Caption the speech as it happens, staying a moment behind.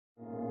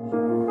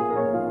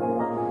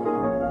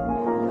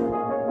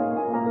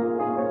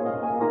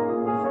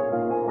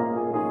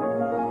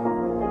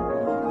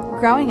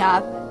growing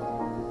up,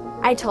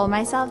 I told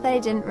myself that I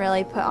didn't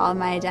really put all of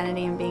my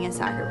identity in being a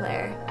soccer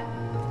player.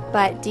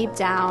 But deep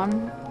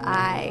down,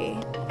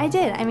 I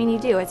did. I mean, you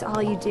do. It's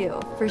all you do.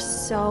 For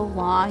so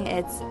long,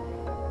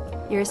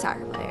 you're a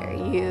soccer player.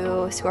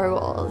 You score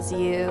goals.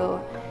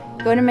 You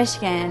go to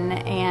Michigan,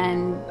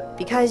 and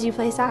because you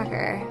play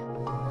soccer.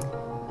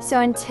 So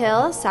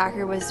until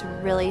soccer was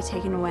really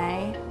taken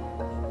away,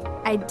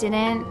 I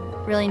didn't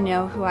really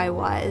know who I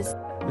was.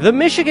 The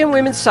Michigan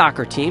women's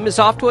soccer team is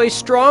off to a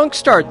strong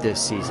start this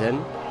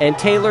season, and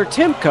Taylor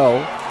Timko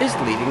is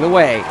leading the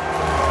way.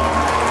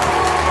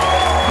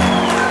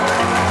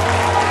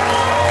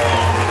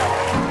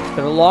 It's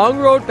been a long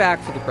road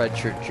back for the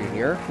redshirt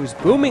junior, whose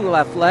booming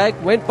left leg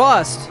went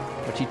bust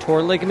when she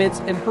tore ligaments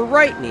in her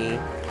right knee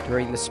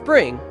during the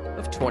spring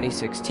of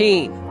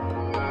 2016.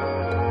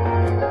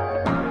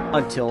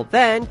 Until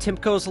then,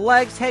 Timko's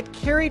legs had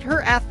carried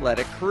her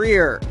athletic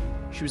career.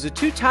 She was a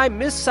two-time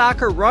Miss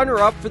Soccer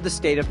runner-up for the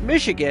state of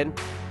Michigan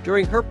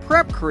during her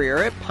prep career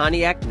at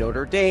Pontiac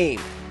Notre Dame,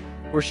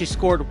 where she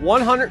scored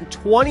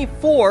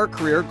 124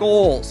 career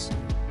goals.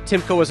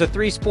 Timko was a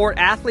three-sport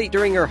athlete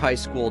during her high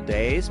school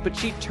days, but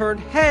she turned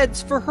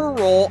heads for her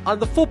role on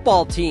the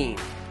football team,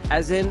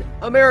 as in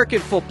American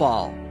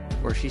football,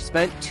 where she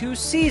spent 2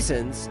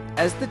 seasons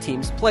as the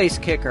team's place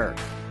kicker.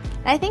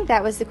 I think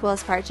that was the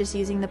coolest part, just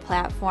using the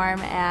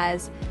platform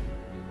as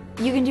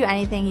you can do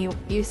anything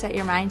you set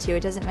your mind to. It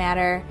doesn't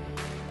matter,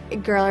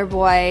 girl or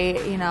boy,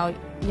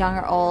 young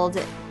or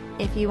old.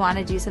 If you want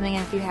to do something,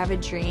 and if you have a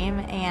dream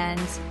and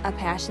a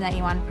passion that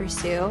you want to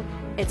pursue,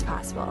 it's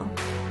possible.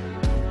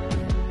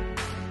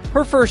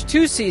 Her first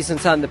 2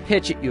 seasons on the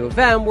pitch at U of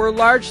M were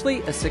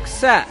largely a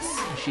success.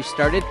 She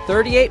started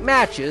 38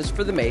 matches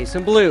for the Maize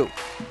and Blue,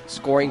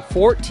 scoring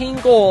 14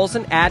 goals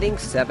and adding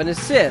 7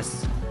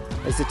 assists,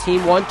 as the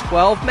team won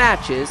 12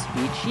 matches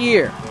each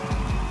year.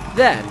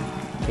 Then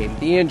came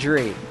the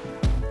injury.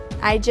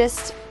 I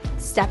just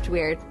stepped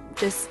weird,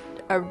 just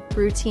a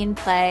routine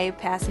play,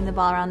 passing the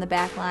ball around the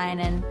back line,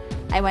 and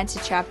I went to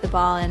trap the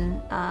ball,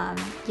 and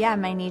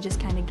my knee just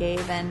kind of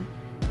gave, and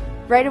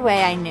right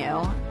away I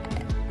knew.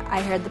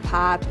 I heard the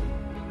pop.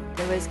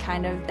 It was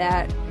kind of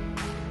that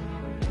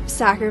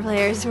soccer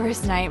player's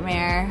worst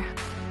nightmare.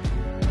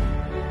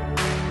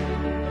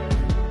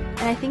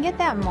 And I think at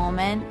that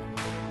moment,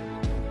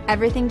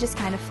 everything just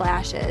kind of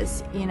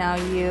flashes.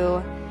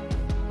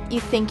 You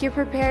think you're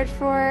prepared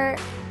for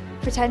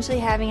potentially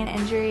having an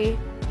injury,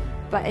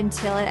 but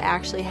until it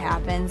actually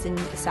happens and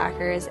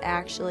soccer is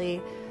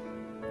actually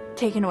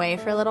taken away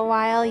for a little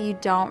while, you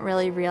don't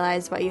really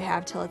realize what you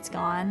have till it's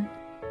gone.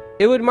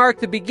 It would mark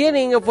the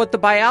beginning of what the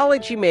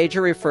biology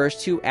major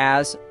refers to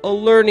as a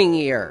learning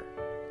year.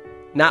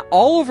 Not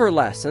all of her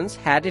lessons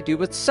had to do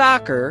with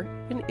soccer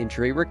and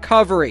injury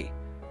recovery.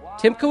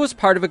 Timko was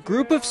part of a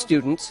group of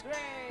students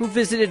who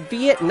visited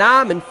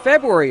Vietnam in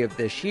February of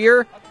this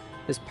year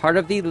as part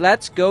of the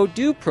Let's Go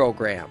Do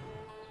program.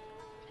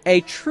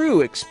 A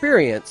true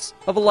experience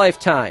of a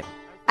lifetime.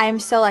 I'm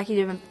so lucky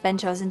to have been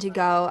chosen to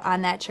go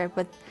on that trip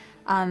with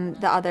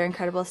the other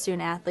incredible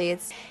student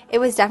athletes. It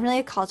was definitely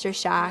a culture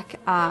shock.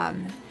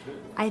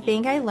 I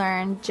think I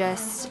learned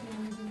just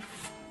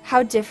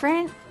how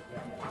different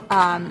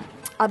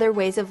other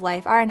ways of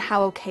life are and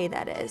how okay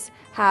that is.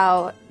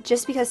 How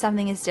just because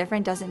something is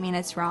different doesn't mean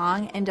it's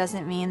wrong, and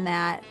doesn't mean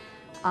that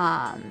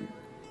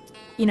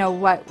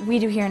what we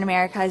do here in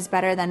America is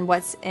better than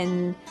what's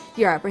in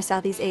Europe or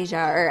Southeast Asia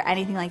or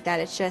anything like that.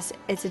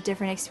 It's a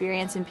different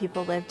experience, and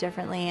people live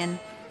differently,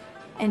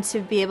 and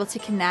to be able to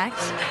connect,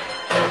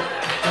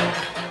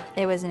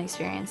 it was an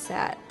experience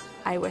that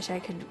I wish I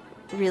could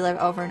relive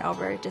over and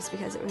over, just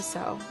because it was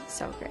so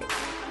great.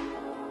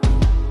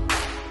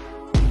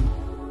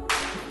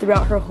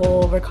 Throughout her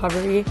whole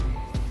recovery,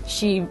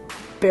 she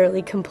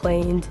barely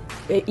complained.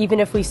 Even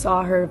if we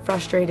saw her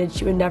frustrated,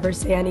 she would never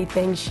say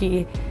anything.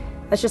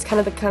 That's just kind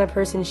of the kind of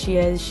person she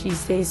is. She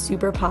stays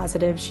super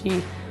positive.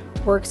 She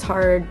works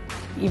hard.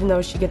 Even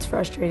though she gets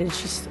frustrated,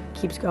 she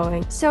keeps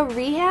going. So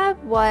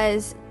rehab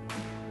was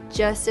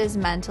just as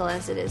mental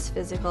as it is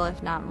physical,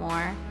 if not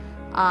more.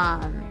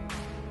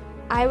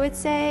 I would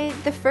say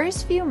the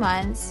first few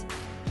months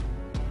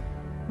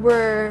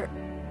were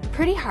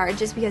pretty hard,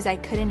 just because I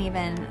couldn't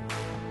even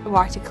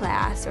walk to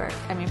class,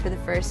 for the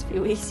first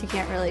few weeks you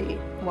can't really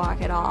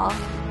walk at all.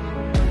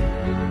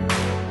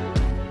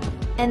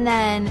 And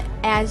then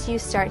as you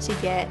start to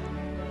get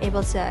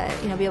able to,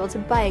 be able to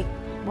bike,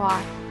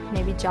 walk,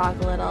 maybe jog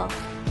a little,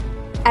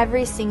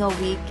 every single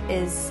week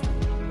is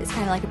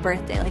kind of like a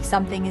birthday, like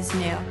something is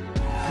new.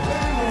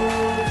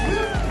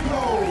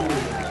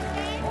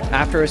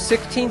 After a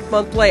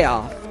 16-month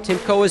layoff,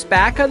 Timko was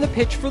back on the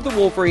pitch for the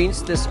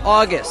Wolverines this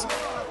August,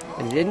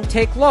 and it didn't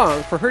take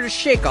long for her to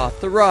shake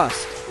off the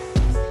rust.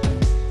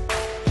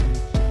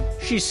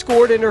 She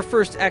scored in her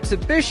first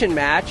exhibition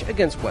match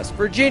against West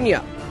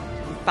Virginia,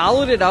 and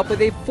followed it up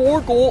with a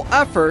 4-goal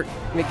effort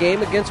in a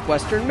game against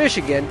Western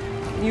Michigan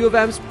in U of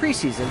M's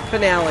preseason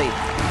finale.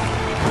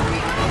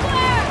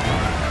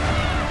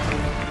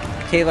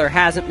 Taylor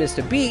hasn't missed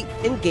a beat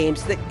in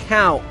games that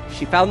count.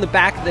 She found the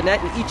back of the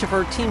net in each of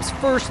her team's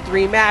first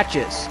 3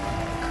 matches.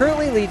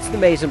 Currently leads the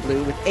Maize and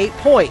Blue with 8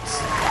 points.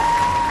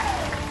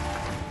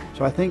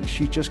 So I think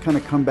she's just kind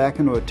of come back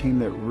into a team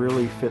that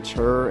really fits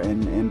her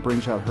and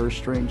brings out her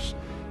strengths.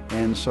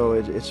 And so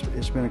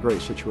it's been a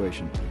great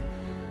situation.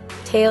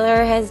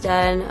 Taylor has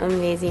done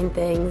amazing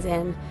things,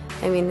 and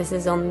I mean, this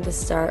is only the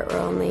start. We're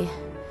only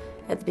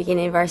at the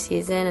beginning of our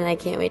season, and I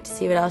can't wait to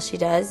see what else she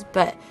does.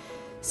 But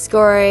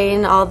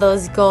scoring all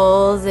those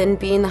goals and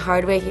being the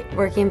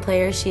hard-working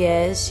player she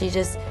is, she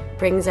just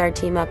brings our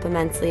team up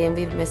immensely, and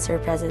we've missed her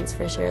presence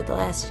for sure the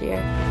last year.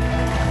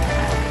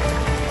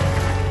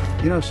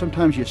 You know,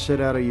 sometimes you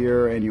sit out a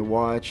year and you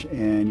watch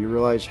and you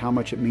realize how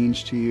much it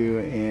means to you,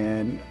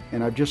 and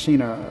I've just seen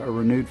a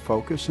renewed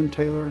focus in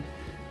Taylor.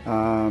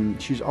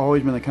 She's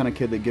always been the kind of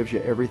kid that gives you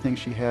everything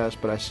she has,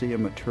 but I see a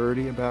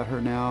maturity about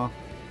her now.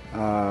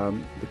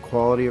 The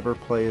quality of her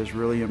play has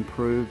really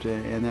improved,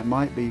 and that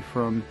might be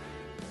from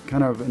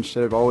kind of,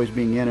 instead of always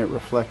being in it,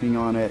 reflecting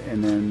on it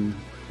and then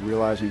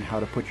realizing how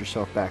to put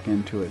yourself back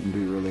into it and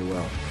do really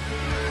well.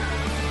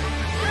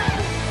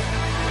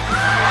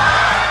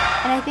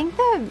 And I think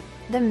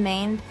the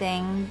main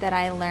thing that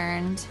I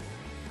learned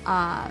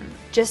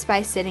just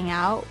by sitting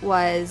out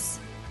was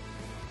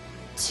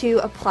to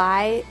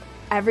apply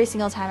every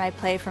single time I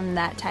play from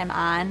that time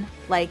on,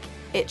 like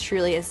it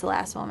truly is the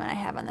last moment I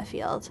have on the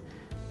field.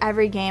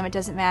 Every game, it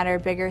doesn't matter,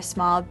 big or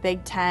small,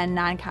 Big Ten,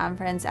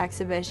 non-conference,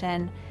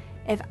 exhibition,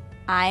 if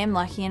I am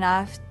lucky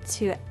enough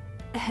to,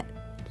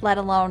 let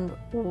alone,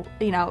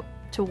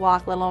 to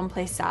walk, let alone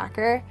play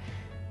soccer,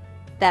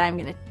 that I'm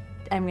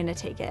gonna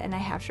take it, and I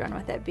have to run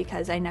with it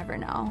because I never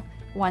know.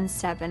 One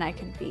step and I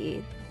could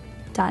be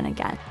done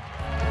again.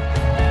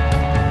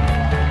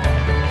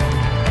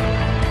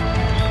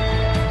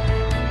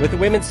 With the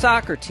women's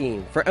soccer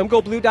team, for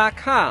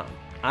mgoblue.com,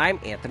 I'm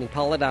Anthony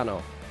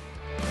Polidano.